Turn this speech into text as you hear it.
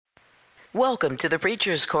Welcome to the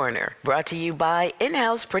Preacher's Corner, brought to you by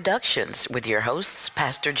In-House Productions with your hosts,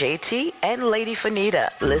 Pastor JT and Lady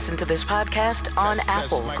Fanita. Listen to this podcast on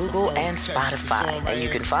Apple, Google, and Spotify. And you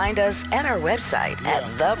can find us at our website at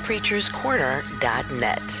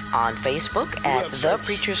thepreacherscorner.net, on Facebook at The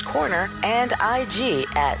Preacher's Corner, and IG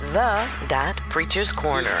at the.preachers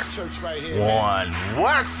corner. One,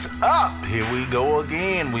 what's up? Here we go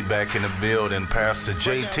again. We back in the building. Pastor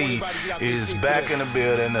JT is back in the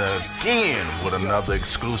building again with another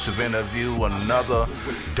exclusive interview, another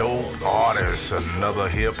dope artist, another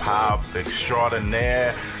hip-hop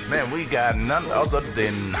extraordinaire. Man, we got none other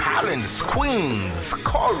than Highlands Queens,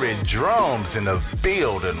 Corey Drums in the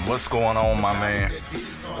building. What's going on, my man?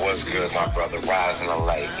 What's good, my brother? Rising the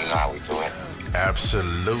light. You know how we doing?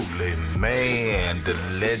 Absolutely, man. The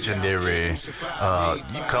legendary,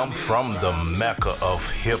 you come from the Mecca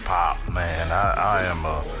of hip-hop, man. I am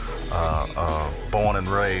a born and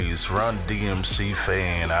raised Run DMC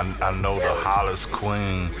fan. I know the Hollis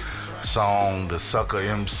Queen song, the Sucker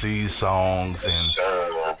MC songs,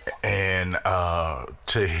 and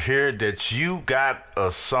to hear that you got a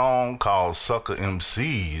song called Sucker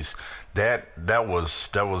MCs, that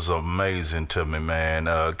was amazing to me, man.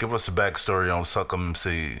 Give us a backstory on Sucker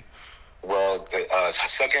MC. Well, the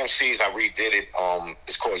Sucker MCs, I redid it.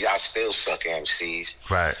 It's called Y'all Still Sucker MCs.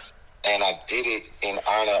 Right. And I did it in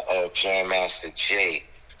honor of Jam Master Jay.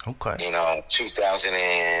 Okay. In 2000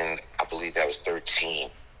 and I believe that was 13.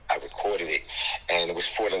 I recorded it, and it was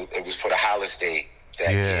for the Hollis Day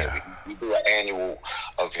that year. We do an annual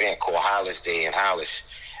event called Hollis Day in Hollis,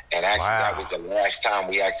 and actually that was the last time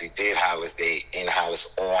we actually did Hollis Day in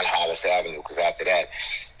Hollis on Hollis Avenue. Because after that,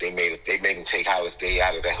 they made them take Hollis Day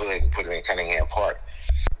out of the hood and put it in Cunningham Park.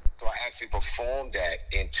 So I actually performed that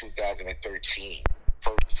in 2013.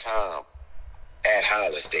 First time at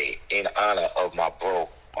Hollis Day in honor of my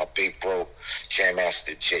big bro, Jam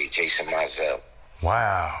Master Jay, Jason Mizell.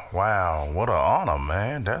 Wow, what an honor,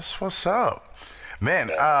 man. That's what's up, man.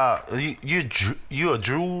 You're a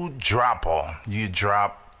jewel dropper. You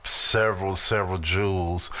drop several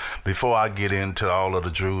jewels. Before I get into all of the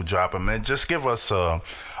jewel dropping, man, just give us a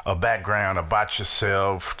background about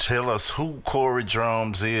yourself. Tell us who Corey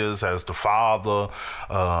Drums is as the father,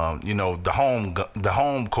 the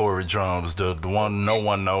home Corey Drums, the one no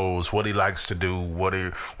one knows, what he likes to do,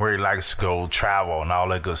 where he likes to go, travel, and all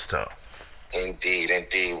that good stuff. Indeed.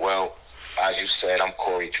 Well, as you said, I'm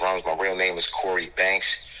Corey Drums. My real name is Corey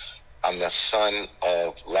Banks. I'm the son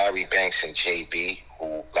of Larry Banks and JB,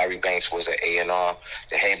 who Larry Banks was an A&R,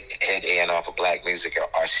 the head A&R for black music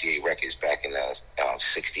at RCA Records back in the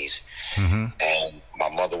 60s. Mm-hmm. And my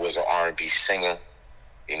mother was an R&B singer.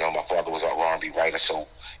 My father was an R&B writer. So,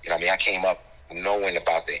 I came up knowing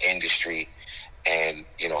about the industry and,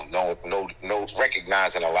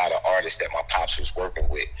 recognizing a lot of artists that my pops was working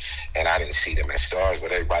with. And I didn't see them as stars,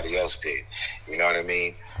 but everybody else did. You know what I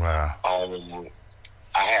mean? Wow.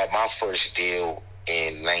 I had my first deal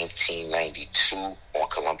in 1992 on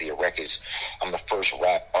Columbia Records. I'm the first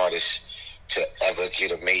rap artist to ever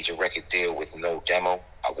get a major record deal with no demo.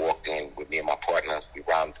 I walked in with me and my partner. We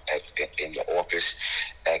rhymed in the office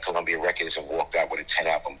at Columbia Records and walked out with a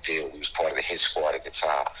 10-album deal. We was part of the hit squad at the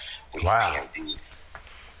time. Wow. EPMD.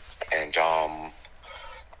 And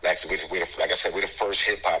like I said, we're the first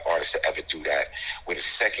hip-hop artist to ever do that. We're the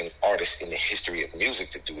second artist in the history of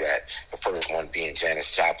music to do that. The first one being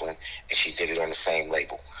Janis Joplin, and she did it on the same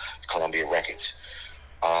label, Columbia Records.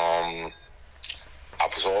 I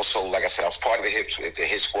was also, like I said, I was part of the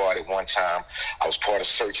hit squad at one time. I was part of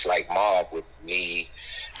Searchlight Mob with me.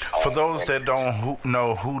 For those that don't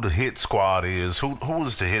know who the hit squad is, who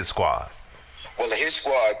was the hit squad? Well, the hit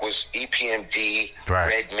squad was EPMD, right.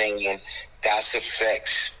 Redman, Das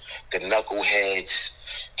EFX, the Knuckleheads,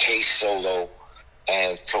 K-Solo,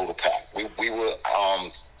 and Total Pack. We were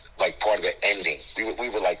like part of the ending. We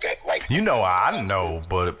were like that. Like I know,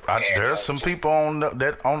 but there's some people in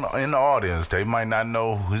the audience. They might not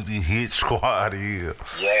know who the hit squad is.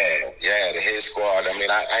 Yeah, the hit squad. I mean,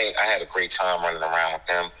 I had a great time running around with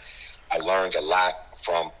them. I learned a lot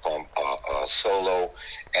from Solo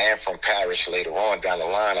and from Parrish later on down the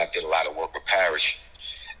line. I did a lot of work with Parrish.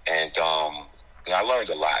 And I learned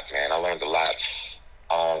a lot, man. I learned a lot.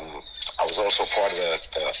 I was also part of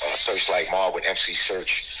the Searchlight Mob with MC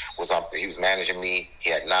Search. He was managing me. He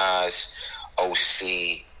had Nas, OC,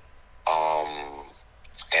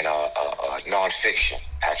 and Non-Fiction,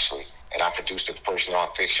 actually. And I produced the first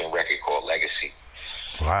Non-Fiction record called Legacy.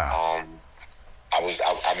 Wow.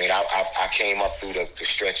 I came up through the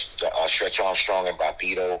Stretch Armstrong and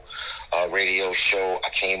Bobbito radio show. I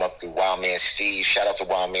came up through Wild Man Steve. Shout out to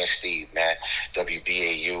Wild Man Steve, man.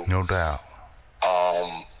 WBAU. No doubt.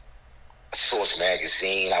 Source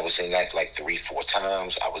Magazine. I was in that like 3-4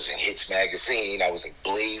 times. I was in Hits Magazine. I was in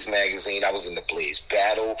Blaze Magazine. I was in the Blaze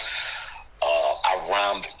Battle.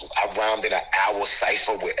 I rounded an hour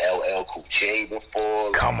cipher with LL Cool J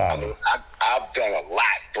before. Come on. I mean, I've done a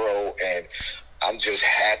lot, bro, and I'm just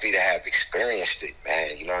happy to have experienced it,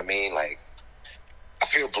 man. You know what I mean? Like, I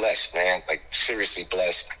feel blessed, man. Like, seriously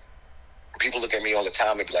blessed. People look at me all the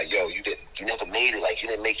time and be like, yo, you never made it. Like, you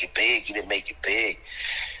didn't make it big. You didn't make it big.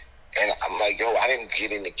 And I'm like, yo, I didn't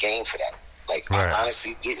get in the game for that. Like, right. I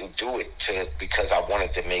honestly didn't do it because I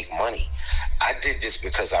wanted to make money. I did this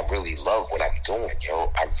because I really love what I'm doing,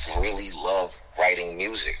 yo. I really love writing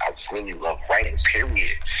music. I really love writing,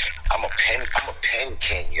 period. I'm a pen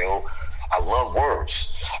king, yo. I love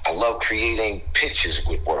words. I love creating pictures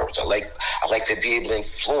with words. I like to be able to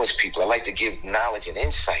influence people. I like to give knowledge and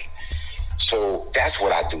insight. So that's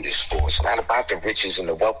what I do this for. It's not about the riches and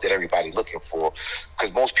the wealth that everybody's looking for,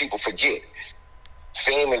 because most people forget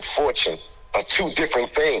fame and fortune are two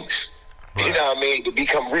different things. Right. You know what I mean? To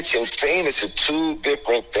become rich and famous are two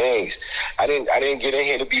different things. I didn't get in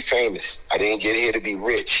here to be famous. I didn't get here to be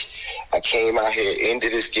rich. I came out here into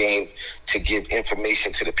this game to give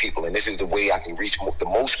information to the people, and this is the way I can reach the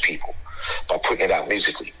most people, by putting it out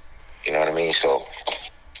musically. You know what I mean? So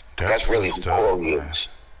that's really who Corey is.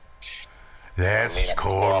 That's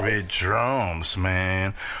Corey Drums,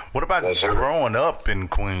 man. What about growing up in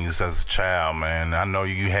Queens as a child, man? I know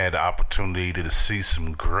you had the opportunity to see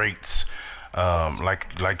some greats,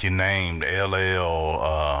 like you named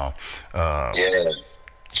LL. Yeah.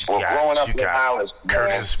 Well, growing up in Hollis,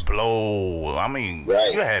 Curtis Blow. I mean,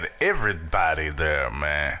 right. You had everybody there,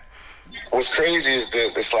 man. What's crazy is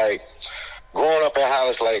this. It's like growing up in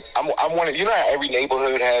Hollis. Like I'm one of, you know how every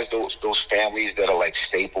neighborhood has those families that are like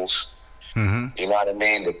staples. Mm-hmm. You know what I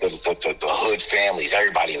mean? The hood families,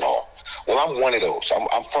 everybody know. Well, I'm one of those.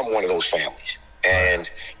 I'm from one of those families, and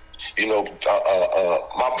you know,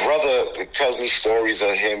 my brother tells me stories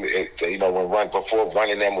of him. You know, before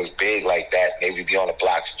Running Them was big like that, they would be on the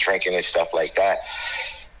blocks drinking and stuff like that.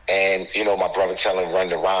 And you know, my brother telling Run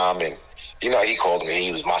the Rhyme, and you know, he called me.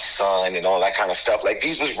 He was my son and all that kind of stuff. Like,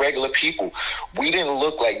 these was regular people. We didn't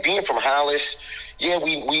look like, being from Hollis. Yeah,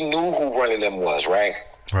 we knew who Running Them was, right?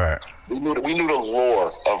 Right. We knew the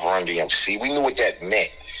lore of Run DMC. We knew what that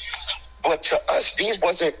meant. But to us, these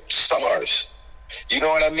wasn't stars. You know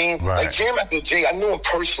what I mean? Right. Like Jam Master Jay, I knew him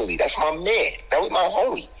personally. That's my man. That was my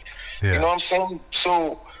homie. Yeah. You know what I'm saying?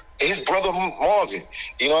 So his brother Marvin,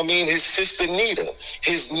 you know what I mean? His sister Nita,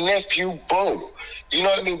 his nephew Bo. You know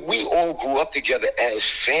what I mean? We all grew up together as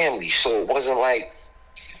family. So it wasn't like,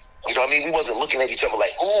 you know what I mean? We wasn't looking at each other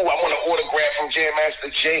like, ooh, I want an autograph from Jam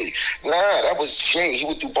Master Jay. Nah, that was Jay. He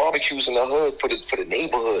would do barbecues in the hood for the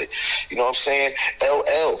neighborhood. You know what I'm saying?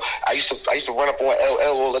 LL. I used to run up on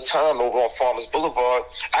LL all the time over on Farmers Boulevard.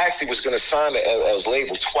 I actually was going to sign to LL's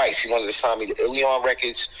label twice. He wanted to sign me to Ilion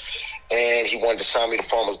Records, and he wanted to sign me to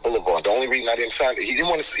Farmers Boulevard. The only reason I didn't sign, he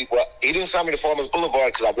didn't sign me to Farmers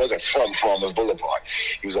Boulevard because I wasn't from Farmers Boulevard.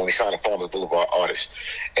 He was only signing Farmers Boulevard artists.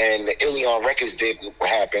 And the Ilion Records didn't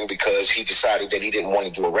happen because he decided that he didn't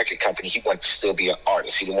want to do a record company. He wanted to still be an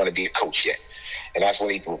artist. He didn't want to be a coach yet. And that's when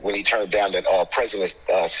he turned down that president's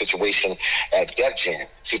situation at Def Jam.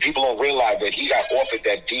 See, people don't realize that he got offered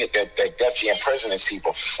that Def Jam presidency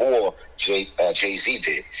before Jay-Z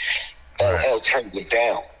did. LL turned it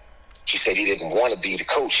down. He said he didn't want to be the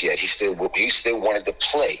coach yet. He still wanted to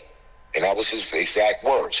play. And that was his exact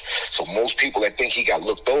words. So most people that think he got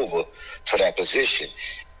looked over for that position,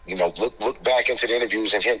 you know, look back into the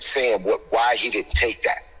interviews and him saying why he didn't take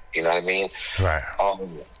that. You know what I mean? Right.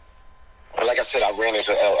 But like I said, I ran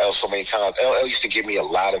into LL so many times. LL used to give me a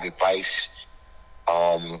lot of advice.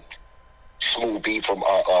 Smooth B from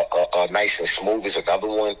Nice and Smooth is another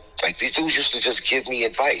one. Like, these dudes used to just give me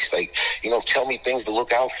advice. Like, you know, tell me things to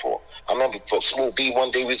look out for. I remember for Smooth B,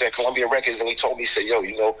 one day we was at Columbia Records and he told me, he said, yo,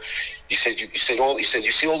 you know, you see all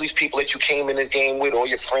these people that you came in this game with, all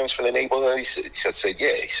your friends from the neighborhood? He said,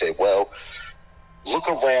 yeah. He said, well, look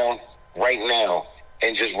around right now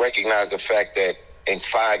and just recognize the fact that in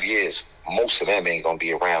 5 years, most of them ain't gonna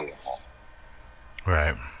be around anymore.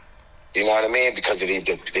 Right. You know what I mean? Because of the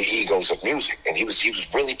egos of music. And he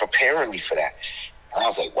was really preparing me for that. And I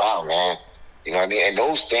was like, wow, man. You know what I mean? And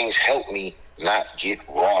those things helped me not get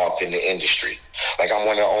robbed in the industry. Like, I'm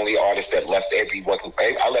one of the only artists that left every one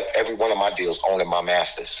of my deals owning my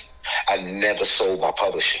masters. I never sold my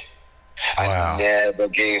publishing. Wow. I never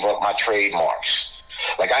gave up my trademarks.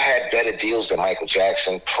 Like, I had better deals than Michael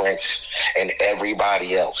Jackson, Prince, and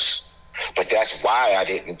everybody else. But that's why I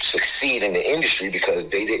didn't succeed in the industry, because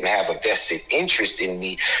they didn't have a vested interest in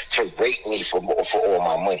me to rate me for all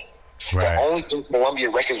my money. Right. The only thing Columbia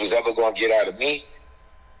Records was ever going to get out of me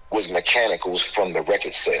was mechanicals from the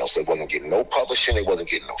record sales. They wasn't getting no publishing. They wasn't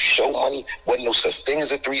getting no show money. Wasn't no such thing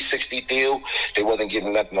as a 360 deal. They wasn't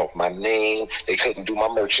getting nothing off my name. They couldn't do my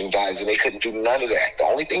merchandising. They couldn't do none of that. The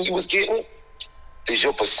only thing you was getting is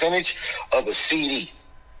your percentage of the CD.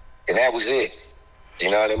 And that was it. You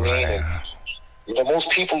know what I mean? Right. And, you know, most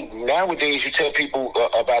people nowadays, you tell people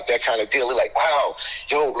about that kind of deal, they're like, wow,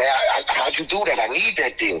 yo, man, how'd you do that? I need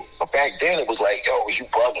that deal. But back then it was like, yo, you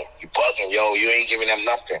bugging, yo, you ain't giving them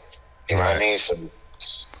nothing. You know what I mean? So,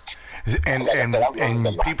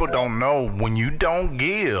 and people don't know, when you don't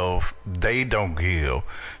give, they don't give.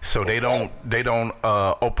 So they don't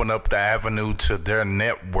open up the avenue to their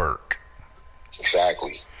network.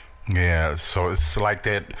 Exactly. Yeah, so it's like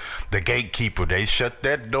that. The gatekeeper, they shut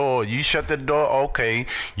that door. You shut the door. Okay,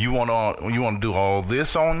 you wanna do all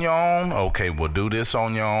this on your own? Okay, we'll do this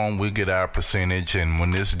on your own. We get our percentage, and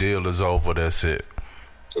when this deal is over, that's it.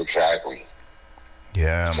 Exactly.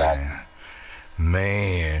 Yeah, exactly.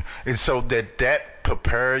 Man. And so that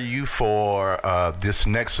prepare you for this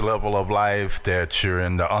next level of life, that you're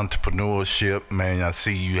in the entrepreneurship, man. I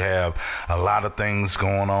see you have a lot of things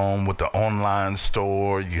going on with the online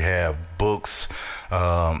store. You have books.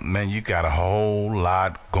 Man, you got a whole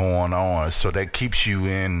lot going on. So that keeps you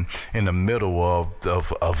in the middle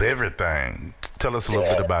of everything. Tell us a little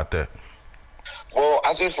bit about that. Well,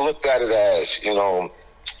 I just looked at it as, you know,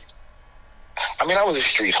 I mean, I was a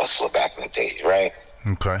street hustler back in the day, right?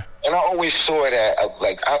 Okay. And I always saw that,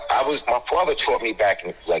 my father taught me back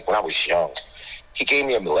in, like, when I was young. He gave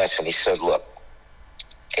me a lesson. He said, look,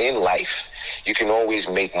 in life, you can always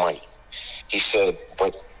make money. He said,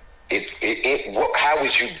 but how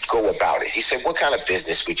would you go about it? He said, what kind of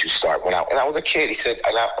business would you start? When I was a kid, he said,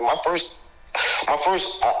 my first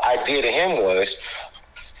idea to him was,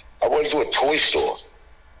 I want to do a toy store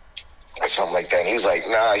or something like that. And he was like,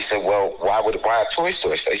 nah. He said, well, why a toy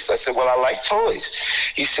store? I said, well, I like toys.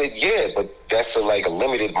 He said, yeah, but that's a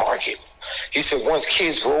limited market. He said, once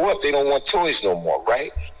kids grow up, they don't want toys no more,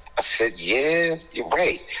 right? I said, yeah, you're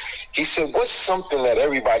right. He said, what's something that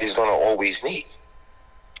everybody's going to always need?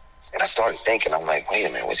 And I started thinking, I'm like, wait a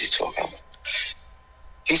minute, what's he talking about?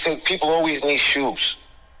 He said, people always need shoes.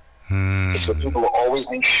 He said, people always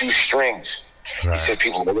need shoestrings. Right. He said,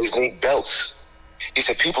 people always need belts. He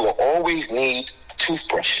said, people will always need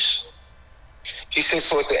toothbrushes. He said,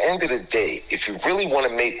 so at the end of the day, if you really want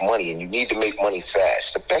to make money and you need to make money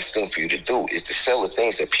fast, the best thing for you to do is to sell the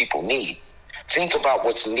things that people need. Think about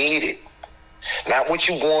what's needed. Not what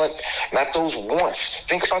you want, not those wants.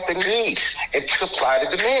 Think about the needs and supply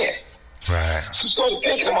the demand. Right. So I started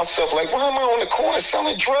thinking to myself, like, why am I on the corner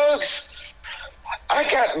selling drugs? I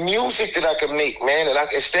got music that I could make, man, and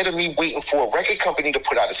instead of me waiting for a record company to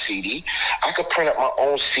put out a CD, I could print up my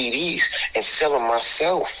own CDs and sell them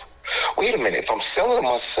myself. Wait a minute, if I'm selling them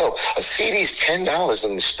myself, a CD is $10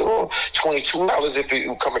 in the store, $22 if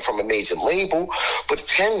you're coming from a major label, but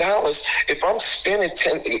 $10, if I'm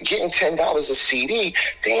getting $10 a CD,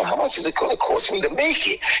 damn, how much is it going to cost me to make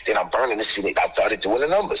it? Then I'm burning the CD. I started doing the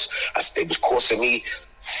numbers. It was costing me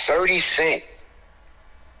 30 cents.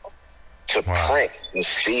 To print the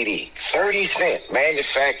CD, 30 cents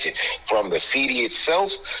manufactured from the CD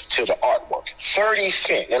itself to the artwork, 30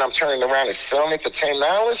 cents. Then I'm turning around and selling it for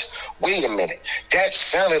 $10. Wait a minute, that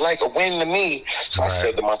sounded like a win to me. So I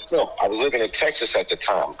said to myself, I was living in Texas at the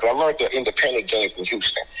time, because I learned the independent game from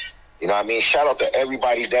Houston. You know what I mean? Shout out to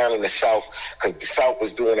everybody down in the South, because the South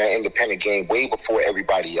was doing that independent game way before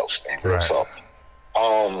everybody else, man. Right. So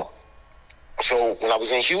when I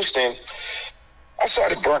was in Houston, I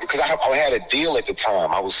started burning, because I had a deal at the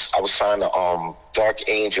time. I was signed to Dark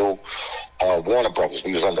Angel, Warner Brothers.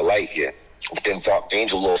 We was under Lightyear. But then Dark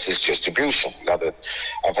Angel lost his distribution.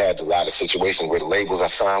 I've had a lot of situations where the labels I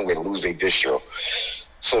signed would lose their distro.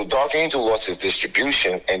 So Dark Angel lost his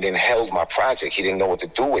distribution and then held my project. He didn't know what to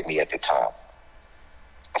do with me at the time.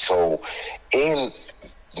 So in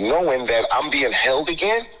knowing that I'm being held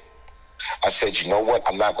again, I said, you know what?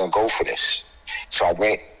 I'm not going to go for this. So I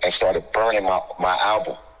went and started burning my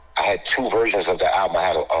album. I had two versions of the album. I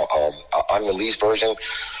had an unreleased version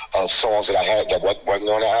of songs that I had that wasn't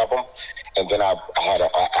on the album, and then I had an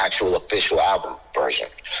actual official album version.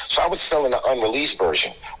 So I was selling the unreleased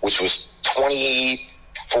version, which was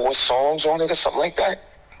 24 songs on it or something like that.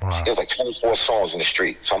 Wow. There was like 24 songs in the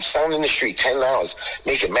street. So I'm selling in the street, $10,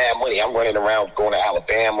 making mad money. I'm running around, going to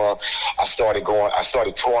Alabama. I started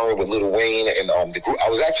touring with Lil Wayne and the group. I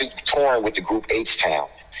was actually touring with the group H-Town,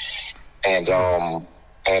 and Lil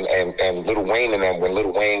Wayne and them when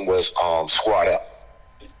Lil Wayne was Squad Up.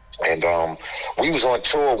 And we was on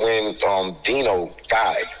tour when Dino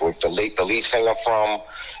died, with the lead singer from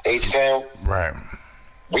H-Town. Right.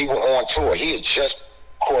 We were on tour. He had just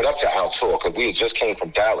caught up to our tour because we had just came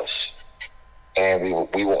from Dallas. And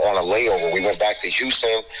we were on a layover. We went back to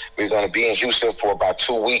Houston. We were going to be in Houston for about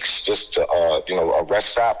 2 weeks, just to, a rest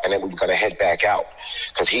stop, and then we were going to head back out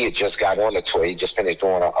because he had just got on the tour. He just finished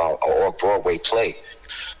doing a off-Broadway play.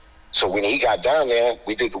 So when he got down there,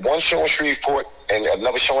 we did one show in Shreveport and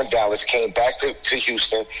another show in Dallas, came back to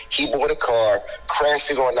Houston. He bought a car,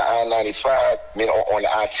 crashed it on the I-95, on the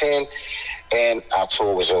I-10, and our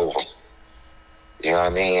tour was over. You know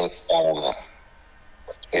what I mean?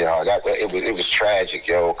 It was tragic,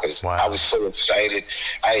 yo, because I was so excited.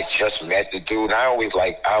 I had just met the dude. And I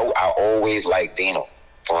always liked Dino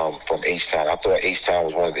from H-Town. I thought H-Town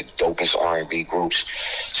was one of the dopest R&B groups.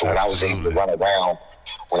 So when I was able to run around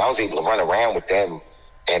with them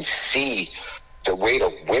and see the way the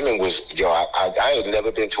women was, I had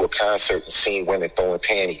never been to a concert and seen women throwing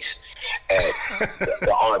panties at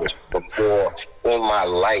the artist before in my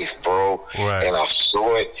life, bro. Right. And I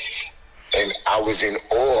saw it, and I was in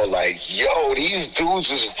awe, like, yo, these dudes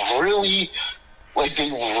is really, like, they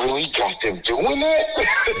really got them doing that?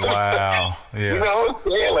 Wow. Yeah. You know what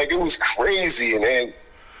I'm saying? Like, it was crazy, and then,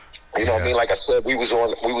 you know what I mean? Like I said, we was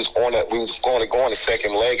going to go on the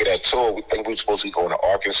second leg of that tour. We think we were supposed to be going to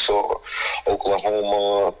Arkansas,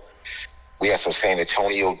 Oklahoma. We had some San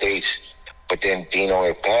Antonio dates, but then Dino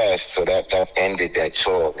had passed, so that ended that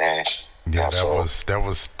tour, man. Yeah, that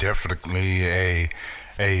was definitely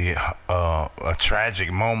a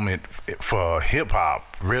tragic moment for hip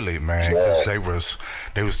hop, really, man, because they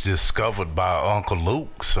was discovered by Uncle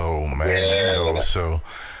Luke. So, man,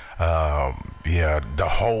 the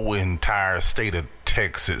whole entire state of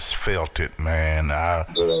Texas felt it, man.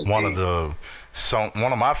 One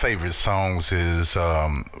of my favorite songs is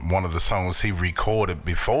one of the songs he recorded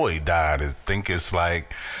before he died. I think it's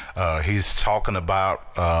like he's talking about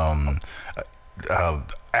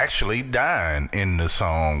actually dying in the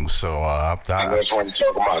song. So that's what you're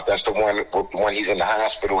talking about. That's the one when he's in the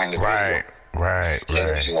hospital in the video. Right.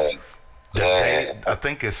 I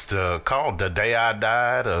think it's called "The Day I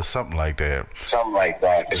Died" or something like that. Something like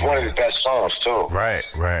that. It's one of his best songs too. Right.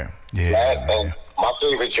 Yeah. And my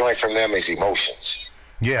favorite joint from them is "Emotions."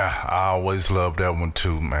 Yeah, I always loved that one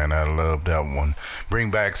too, man. I love that one.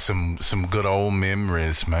 Bring back some good old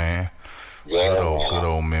memories, man. Yeah, good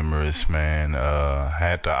old memories, man.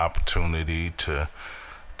 Had the opportunity to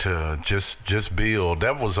just build.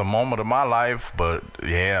 That was a moment of my life, but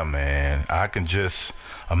yeah, man, I can just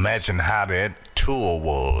imagine how that tour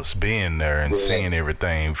was, being there and seeing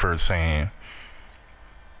everything firsthand.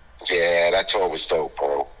 Yeah, that tour was dope,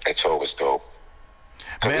 bro. That tour was dope.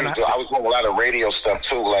 Man, I was doing a lot of radio stuff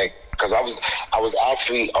too, like, cause I was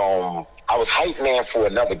actually I was hype man for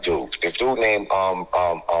another dude. This dude named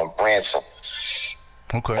Branson.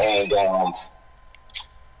 Okay. And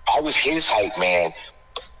I was his hype man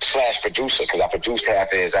 / producer, because I produced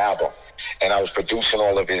half of his album, and I was producing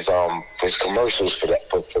all of his commercials for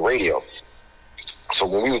radio. So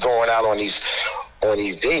when we were going out on these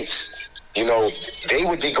dates, you know, they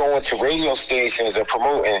would be going to radio stations and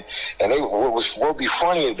promoting, and what would be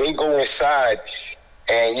funny is they go inside,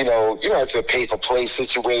 and you know it's a pay for play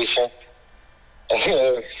situation.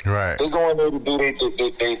 And right. They go in there to do they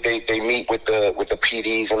meet with the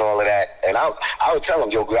PDs and all of that, and I would tell them,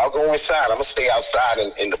 yo, I'll go inside. I'm gonna stay outside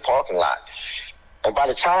in the parking lot. And by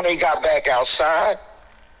the time they got back outside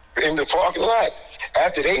in the parking lot,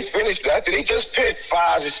 after they just paid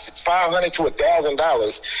 $500 to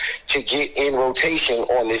 $1,000 to get in rotation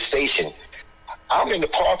on this station, I'm in the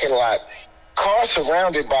parking lot, car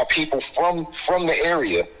surrounded by people from the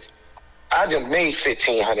area. I just made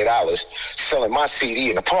 $1,500 selling my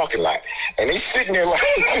CD in the parking lot, and they sitting there like,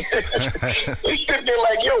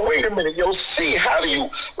 yo, wait a minute, yo, see, how do you,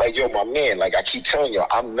 like, yo, my man, like I keep telling you,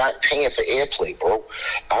 I'm not paying for airplay, bro.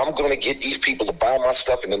 I'm gonna get these people to buy my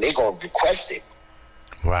stuff, and then they're gonna request it.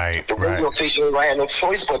 Right. The radio station had no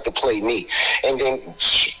choice but to play me, and then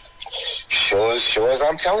sure as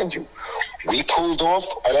I'm telling you, we pulled off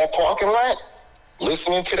of that parking lot,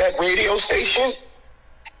 listening to that radio station.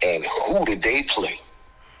 And who did they play?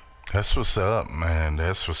 That's what's up, man.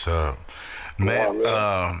 That's what's up, man.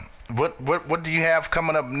 Yeah, What do you have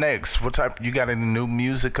coming up next? What type? You got any new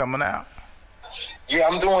music coming out? Yeah,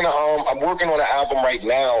 I'm doing. I'm working on an album right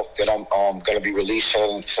now that I'm going to be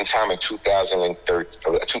releasing sometime in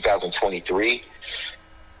 2023.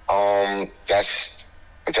 That's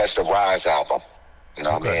the Rise album. You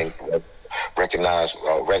know what I mean? Recognize,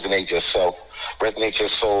 resonate your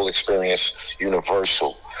soul experience,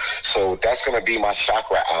 universal. So that's going to be my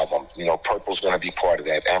chakra album. You know, Purple's going to be part of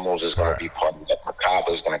that. Emeralds is going to be part of that.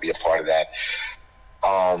 Macabre is going to be a part of that.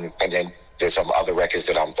 And then there's some other records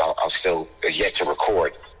that I'm still yet to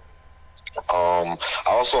record. I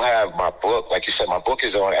also have my book. Like you said, my book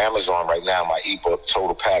is on Amazon right now. My ebook,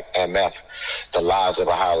 Total Pack MF, The Lives of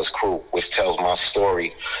a Hollis Crew, which tells my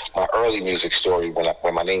story, my early music story when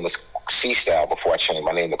my name was C-Style, before I changed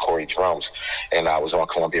my name to Corey Drums, and I was on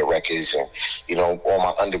Columbia Records, and you know, all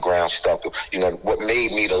my underground stuff. You know, what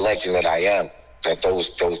made me the legend that I am. That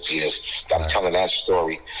those years, I'm telling that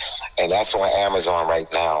story, and that's on Amazon right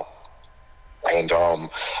now. And I'm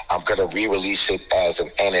gonna re-release it as an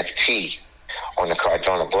NFT on the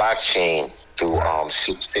Cardano blockchain through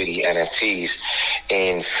Silk City NFTs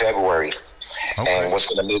in February. Okay. And what's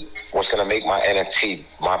gonna make my NFT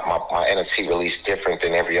my NFT release different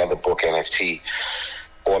than every other book NFT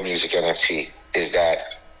or music NFT is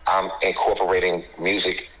that I'm incorporating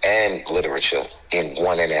music and literature in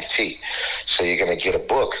one NFT. So you're gonna get a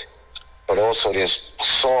book, but also there's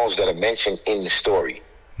songs that are mentioned in the story.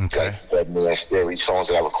 Okay. Like Dead Man's Theory, songs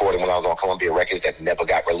that I recorded when I was on Columbia Records that never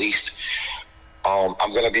got released. I'm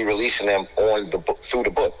going to be releasing them on the book, through the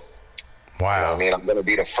book. Wow. You know what I mean? I'm going to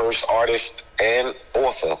be the first artist and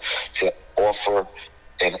author to offer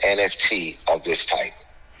an NFT of this type.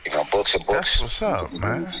 You know, books are books. That's what's up,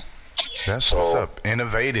 man. That's what's up.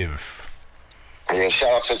 Innovative. Yeah,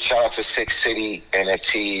 shout out to Six City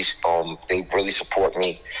NFTs. They really support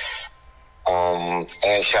me.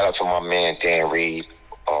 And shout out to my man Dan Reed.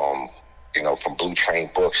 You know, from Blue Train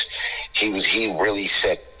Books. He really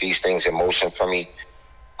set these things in motion for me.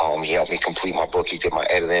 He helped me complete my book. He did my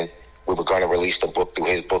editing. We were going to release the book through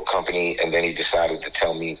his book company, and then he decided to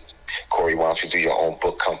tell me, Corey, why don't you do your own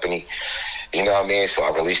book company? You know what I mean? So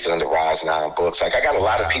I released it under Rise 9 Books. Like, I got a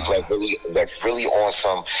lot of people that really on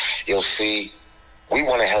some, you'll see, we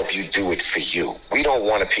want to help you do it for you. We don't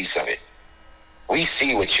want a piece of it. We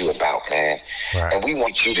see what you about, man, and we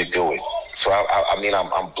want you to do it. So I mean,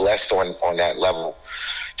 I'm blessed on that level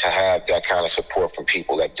to have that kind of support from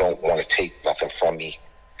people that don't want to take nothing from me.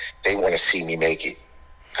 They want to see me make it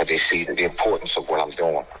because they see the importance of what I'm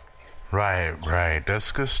doing. Right.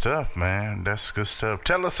 That's good stuff, man. That's good stuff.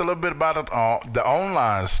 Tell us a little bit about the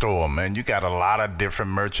online store, man. You got a lot of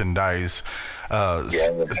different merchandise.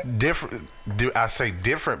 Different. I say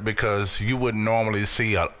different because you wouldn't normally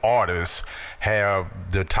see an artist have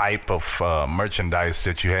the type of merchandise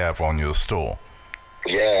that you have on your store.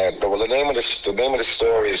 Yeah. Well, the name of the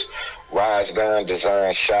store is Rise 9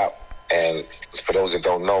 Design Shop. And for those that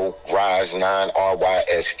don't know, Rise 9,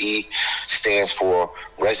 RYSE, stands for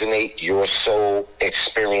Resonate Your Soul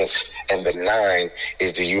Experience, and the 9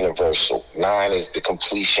 is the universal. 9 is the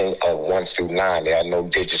completion of 1 through 9. There are no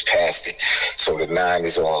digits past it. So the 9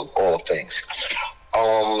 is all things.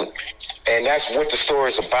 And that's what the store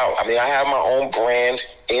is about. I mean, I have my own brand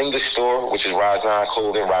in the store, which is Rise 9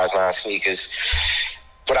 Clothing, Rise 9 Sneakers.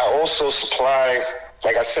 But I also supply,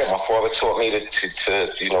 like I said, my father taught me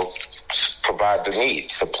to you know, supply the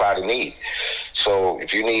need. So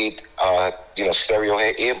if you need, you know, stereo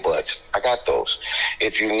earbuds, I got those.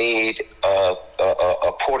 If you need a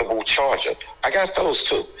portable charger, I got those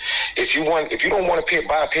too. If you don't want to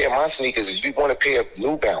buy a pair of my sneakers, if you want a pair of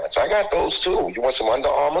New Balance, I got those too. You want some Under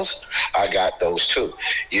Armours? I got those too.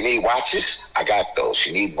 You need watches? I got those.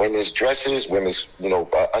 You need women's dresses, women's, you know,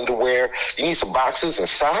 underwear. You need some boxes and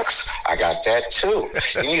socks? I got that too.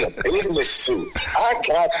 You need a business suit? I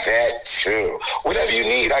got that too. Whatever you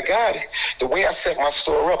need, I got it. The way I set my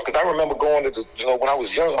store up, because I remember going to when I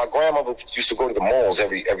was young, my grandmother used to go to the malls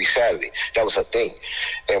every Saturday. That was her thing.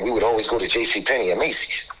 And we would always go to JCPenney and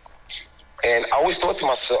Macy's. And I always thought to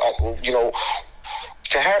myself, you know,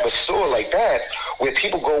 to have a store like that where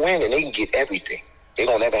people go in and they can get everything. They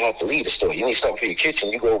don't ever have to leave the store. You need something for your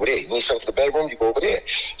kitchen, you go over there. You need something for the bedroom, you go over there.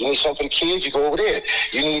 You need something for the kids, you go over there.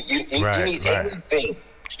 You need everything.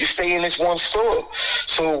 You stay in this one store.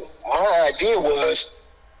 So my idea was,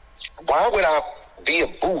 why would I be a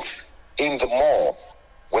booth in the mall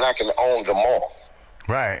when I can own the mall?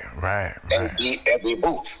 Right. And be every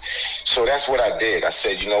booth. So that's what I did. I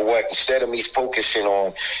said, you know what? Instead of me focusing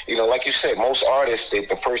on, you know, like you said, most artists,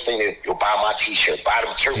 the first thing is, you'll buy my T-shirt, buy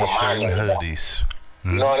them shirt with mine. Hoodies.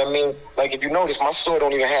 You know what I mean? Like, if you notice, my store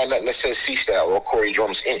don't even have nothing that says C-Style or Corey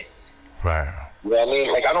Drums in it. Right. You know what I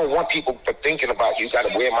mean? Like, I don't want people thinking about you got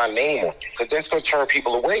to wear my name on you, because that's going to turn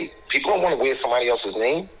people away. People don't want to wear somebody else's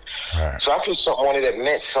name. Right. So I put something on it that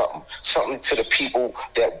meant something to the people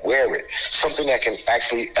that wear it, something that can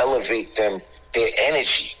actually elevate them, their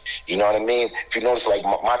energy. You know what I mean? If you notice, like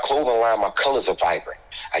my clothing line, my colors are vibrant.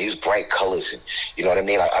 I use bright colors, and you know what I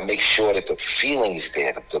mean? I make sure that the feeling is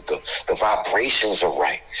there, the vibrations are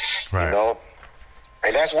right. You know?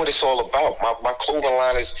 And that's what it's all about. My clothing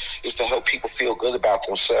line is to help people feel good about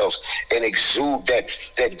themselves and exude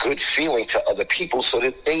that good feeling to other people so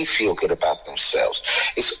that they feel good about themselves.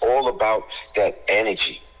 It's all about that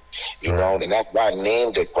energy, you know, and that's why I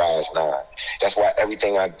named it Rise 9. That's why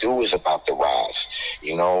everything I do is about the rise,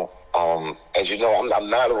 you know. As you know, I'm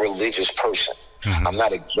not a religious person. Mm-hmm. I'm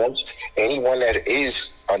not against anyone that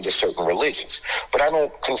is under certain religions, but I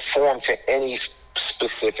don't conform to any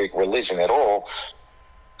specific religion at all.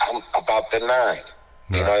 I'm about the 9.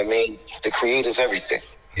 You know what I mean? The Creator's everything.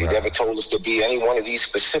 He never told us to be any one of these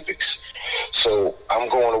specifics. So I'm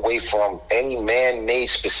going away from any man-made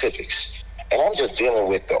specifics. And I'm just dealing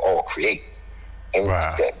with the all create. And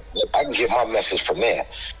I can get my message from there.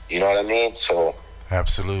 You know what I mean? So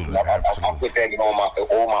absolutely. I put that in all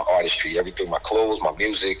my artistry, everything, my clothes, my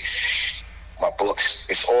music, my books.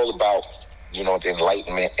 It's all about, you know, the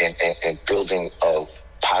enlightenment and building of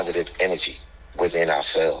positive energy within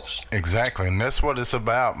ourselves. Exactly, and that's what it's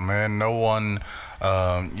about, man. No one,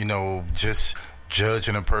 you know, just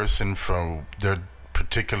judging a person for their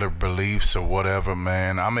particular beliefs or whatever,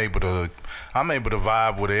 man. I'm able to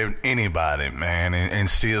vibe with anybody, man, and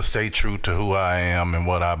still stay true to who I am and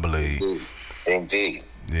what I believe. Indeed.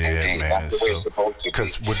 Yeah, indeed. man. So,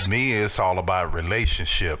 because with me, it's all about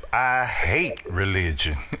relationship. I hate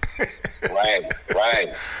religion. Right.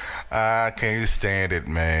 I can't stand it,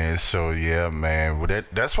 man. So yeah, man.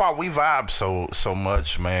 That's why we vibe so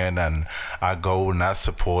much, man. And I go and I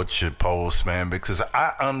support your post, man, because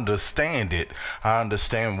I understand it. I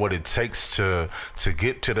understand what it takes to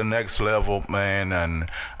get to the next level, man. And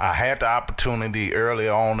I had the opportunity early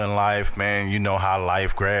on in life, man. You know how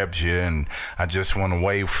life grabs you, and I just went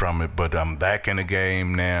away from it. But I'm back in the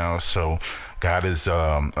game now, so God is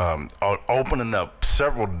opening up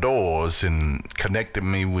several doors and connecting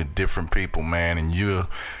me with different people, man. And you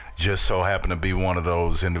just so happen to be one of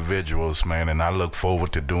those individuals, man. And I look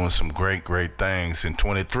forward to doing some great things in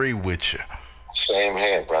 23 with you. Same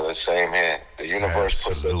here, brother. Same here. The universe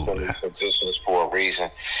puts us in these positions for a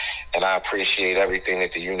reason. And I appreciate everything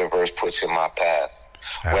that the universe puts in my path.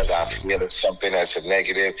 Whether I feel it's something that's a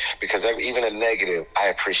negative, because even a negative, I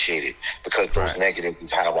appreciate it, because those negatives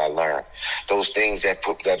is how I learn. Those things that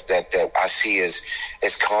I see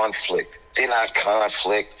as conflict, they're not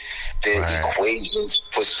conflict. They're equations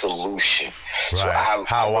for solution. So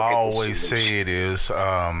how I always say it is,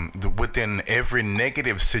 within every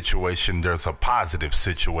negative situation, there's a positive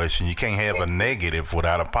situation. You can't have a negative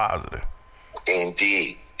without a positive.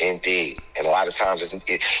 Indeed. And a lot of times,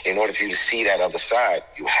 in order for you to see that other side,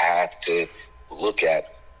 you have to look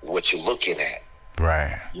at what you're looking at.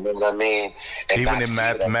 Right. You know what I mean? And even in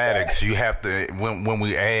mathematics, you have to, when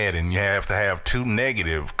we add, and you have to have two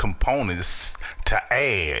negative components to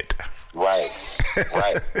add. Right.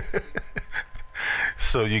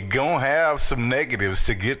 So you're going to have some negatives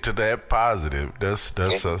to get to that positive. That's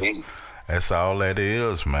all that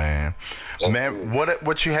is, man. Man,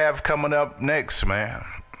 what you have coming up next, man?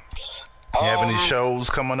 You have any shows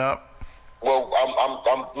coming up? Well,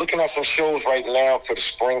 I'm looking at some shows right now for the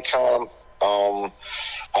springtime.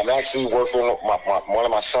 I'm actually working. One of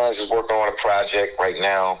my sons is working on a project right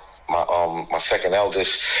now. My second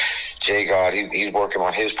eldest, J God, he's working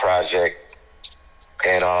on his project,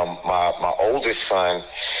 and my oldest son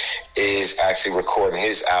is actually recording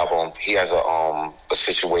his album. He has a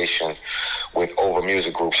situation with Over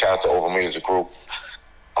Music Group. Shout out to Over Music Group.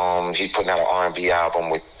 He's putting out an R&B album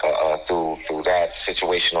with through that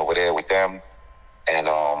situation over there with them, and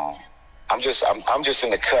I'm just in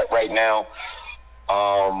the cut right now.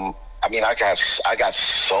 I mean, I got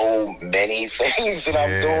so many things that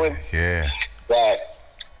I'm doing that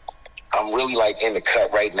I'm really like in the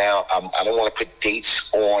cut right now. I don't want to put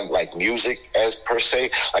dates on like music as per se.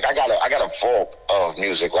 Like I got a vault of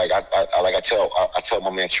music. Like I tell my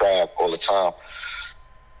man Trav all the time.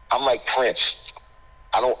 I'm like Prince.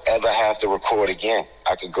 I don't ever have to record again.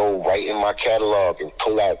 I could go right in my catalog and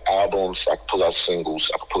pull out albums. I could pull out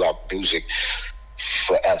singles. I could pull out music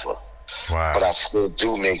forever. Wow. But I still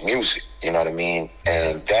do make music, you know what I mean?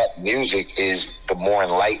 And that music is the more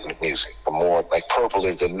enlightened music. The more, like Purple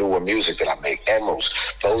is the newer music that I make.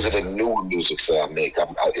 Emeralds, those are the newer musics that I make.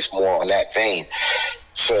 It's more on that vein.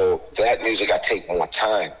 So that music, I take more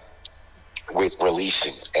time. with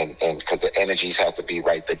releasing, and because the energies have to be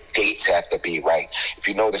right, the dates have to be right. If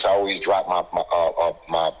you notice, I always drop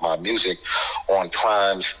my music on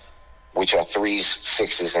primes, which are 3s,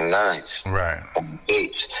 6s, and 9s. Right.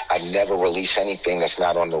 Dates. I never release anything that's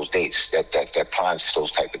not on those dates. That primes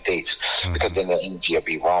those type of dates, because then the energy will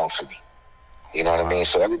be wrong for me. You know what I mean?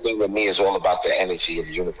 So everything with me is all about the energy of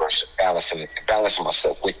the universe, balancing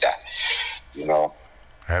myself with that. You know.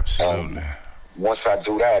 Absolutely. Once I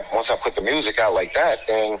do that, once I put the music out like that,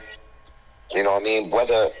 then, you know what I mean?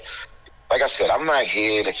 Whether, like I said, I'm not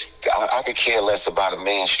here to, I could care less about 1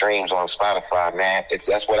 million streams on Spotify, man. If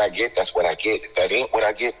that's what I get, that's what I get. If that ain't what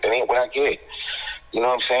I get, that ain't what I get. You know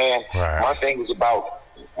what I'm saying? Right. My thing is about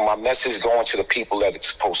my message going to the people that it's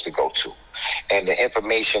supposed to go to, and the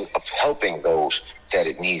information of helping those that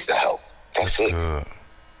it needs to help. That's it. Good.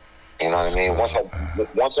 You know what I mean? Once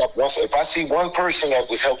if I see one person that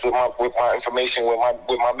was helped with my information, with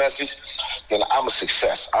my message, then I'm a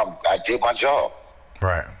success. I did my job.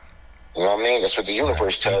 Right. You know what I mean? That's what the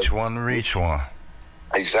universe tells Each one reach one.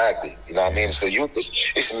 Exactly. You know what I mean? So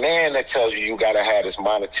it's man that tells you got to have this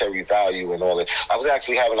monetary value and all that. I was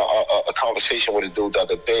actually having a conversation with a dude the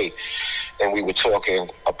other day, and we were talking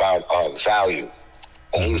about value.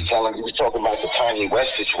 And he was talking about the Kanye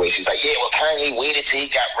West situation. He's like, yeah, well, Kanye waited till he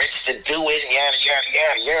got rich to do it, and yada,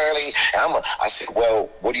 yada, yada. And I said, well,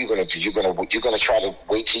 what are you going to do? You're going to try to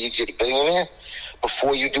wait till you get a billionaire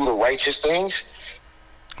before you do the righteous things?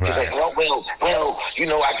 Right. He's like, well, you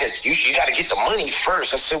know, you got to get the money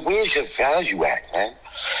first. I said, where's your value at, man?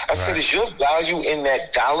 I said, is your value in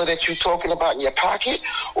that dollar that you're talking about in your pocket,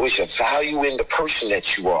 or is your value in the person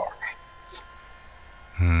that you are?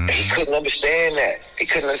 He couldn't understand that. I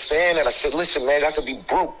said, listen, man, I could be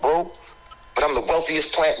broke, bro, but I'm the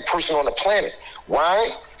wealthiest person on the planet.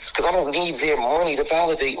 Why? Because I don't need their money to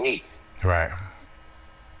validate me. Right.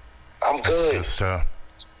 I'm good. Good stuff.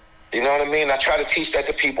 You know what I mean? I try to teach that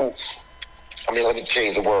to people. I mean, let me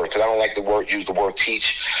change the word, because I don't like use the word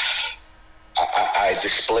teach. I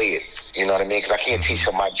display it. You know what I mean? Because I can't teach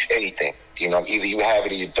somebody anything. You know, either you have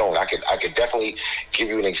it or you don't. I could definitely give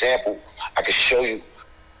you an example. I could show you,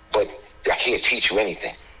 but I can't teach you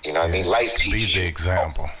anything. You know what I mean? Life teaches you. Be the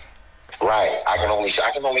example. Right. I can only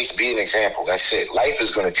be an example. That's it. Life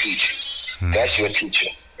is going to teach you. That's your teacher,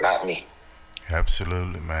 not me.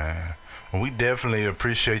 Absolutely, man. Well, we definitely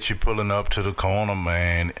appreciate you pulling up to the corner,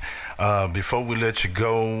 man. Before we let you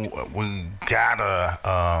go, we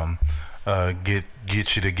gotta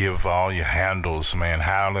get you to give all your handles, man,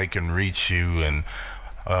 how they can reach you, and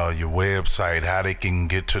your website, how they can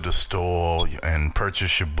get to the store and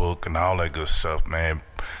purchase your book and all that good stuff, man.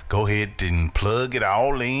 Go ahead and plug it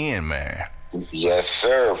all in, man. Yes,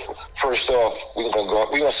 sir. First off, we're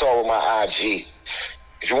gonna start with my IG.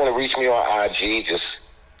 If you want to reach me on IG, just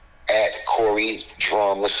at Corey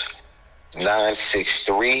Drums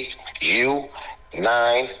 963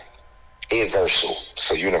 U9 Universal.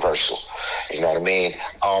 So Universal. You know what I mean?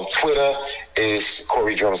 Twitter is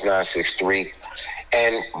Corey Drums 963.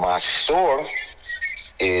 And my store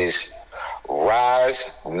is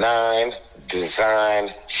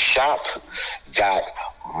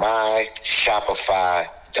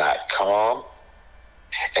rise9designshop.myshopify.com.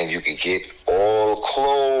 And you can get all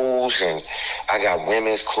clothes, and I got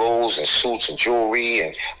women's clothes and suits and jewelry,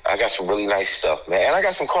 and I got some really nice stuff, man. And I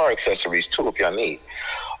got some car accessories too, if y'all need.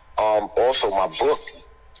 Also, my book,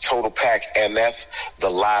 Total Pack MF, The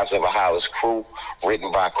Lives of a Hollis Crew,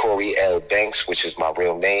 written by Corey L. Banks, which is my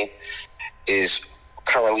real name, is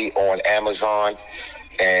currently on Amazon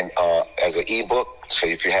and as an ebook. So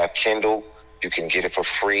if you have Kindle, you can get it for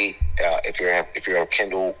free. If you're a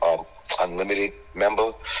Kindle Unlimited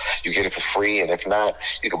member, you get it for free. And if not,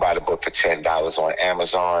 you can buy the book for $10 on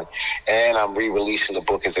Amazon. And I'm re-releasing the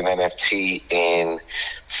book as an NFT in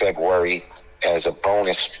February as a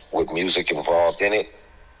bonus with music involved in it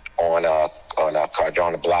on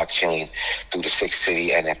Cardano blockchain through the Six City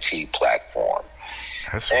NFT platform.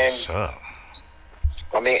 That's what's up.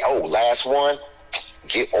 I mean, last one.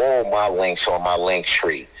 Get all my links on my link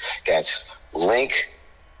tree. That's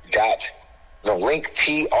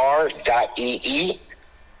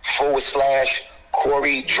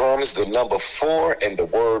linktr.ee/Corey Drums, the number 4 and the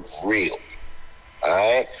word real. All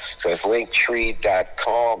right. So it's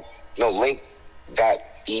linktree.com. No,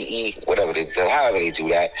 link.ee, whatever however they do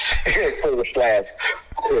that. /Corey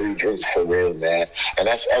Drums for real, man. And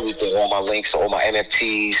that's everything. All my links, all my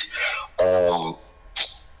NFTs.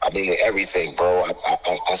 I mean, everything, bro.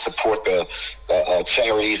 I support the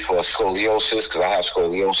charities for scoliosis, because I have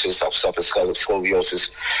scoliosis. I've suffered scoliosis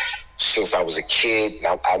since I was a kid.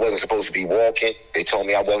 I wasn't supposed to be walking. They told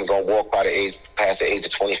me I wasn't going to walk past the age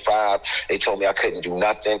of 25. They told me I couldn't do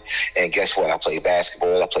nothing. And guess what? I played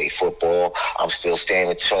basketball. I played football. I'm still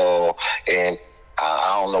standing tall. And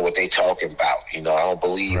I don't know what they talking about. I don't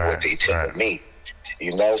believe what they telling me.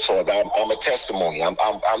 So I'm a testimony. I'm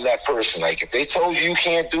that person. Like, if they told you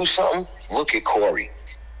can't do something, look at Corey.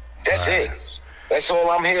 That's it. That's all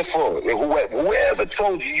I'm here for. Whoever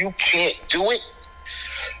told you can't do it,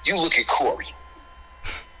 you look at Corey.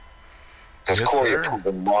 Because Corey proved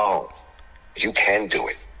them wrong. You can do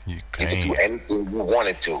it. You can do anything you want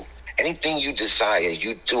to do. Anything you desire,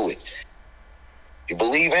 you do it. You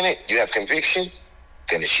believe in it, you have conviction,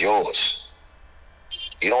 then it's yours.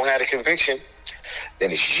 You don't have the conviction,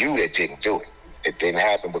 then it's you that didn't do it. It did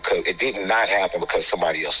not happen because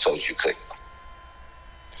somebody else told you couldn't.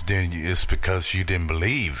 Then it's because you didn't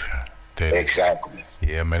believe. Exactly.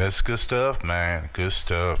 Yeah, man, that's good stuff, man. Good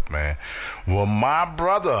stuff, man. Well, my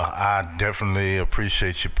brother, I definitely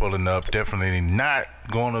appreciate you pulling up. Definitely not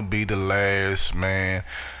going to be the last, man.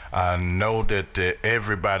 I know that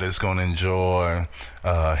everybody's going to enjoy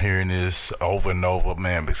hearing this over and over,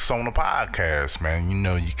 man. But it's on the podcast, man.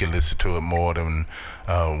 You can listen to it more than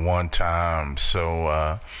one time.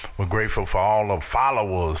 So we're grateful for all the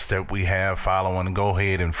followers that we have following. Go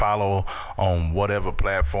ahead and follow on whatever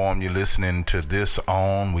platform you're listening to this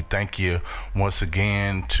on. We thank you once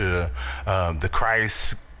again to the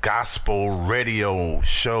Christ Gospel Radio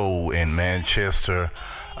Show in Manchester,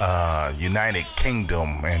 United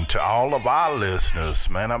Kingdom, and to all of our listeners,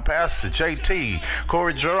 man. I'm Pastor JT.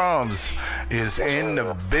 Corey Drums is in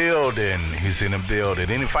the building. He's in the building.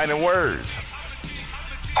 Any final words?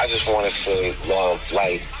 I just want to say love,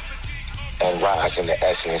 light, and rise in the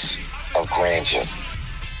essence of grandeur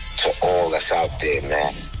to all that's out there,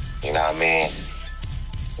 man. You know what I mean?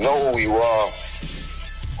 Know who you are,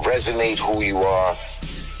 resonate who you are,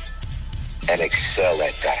 and excel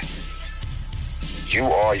at that. You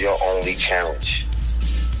are your only challenge.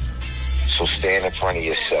 So stand in front of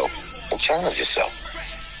yourself and challenge yourself.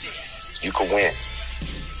 You can win.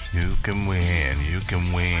 You can win. You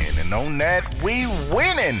can win. And on that, we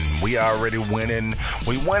winning. We already winning.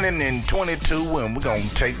 We winning in 22, and we're going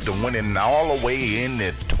to take the winning all the way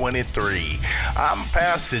into 23. I'm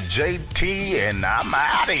Pastor JT, and I'm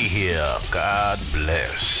out of here. God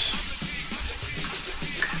bless.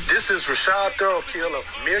 This is Rashad Thoroughkill of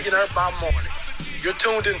Millionaire by Morning. You're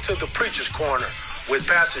tuned into the Preacher's Corner with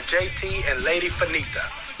Pastor JT and Lady Finita.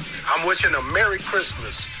 I'm wishing a Merry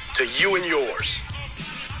Christmas to you and yours.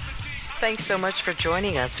 Thanks so much for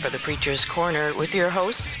joining us for the Preacher's Corner with your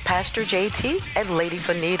hosts, Pastor JT and Lady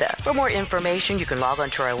Finita. For more information, you can log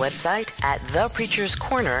on to our website at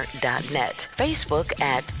thepreacherscorner.net, Facebook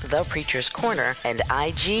at The Preacher's Corner, and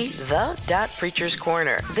IG The.Preacher's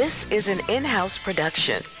Corner. This is an in-house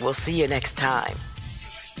production. We'll see you next time.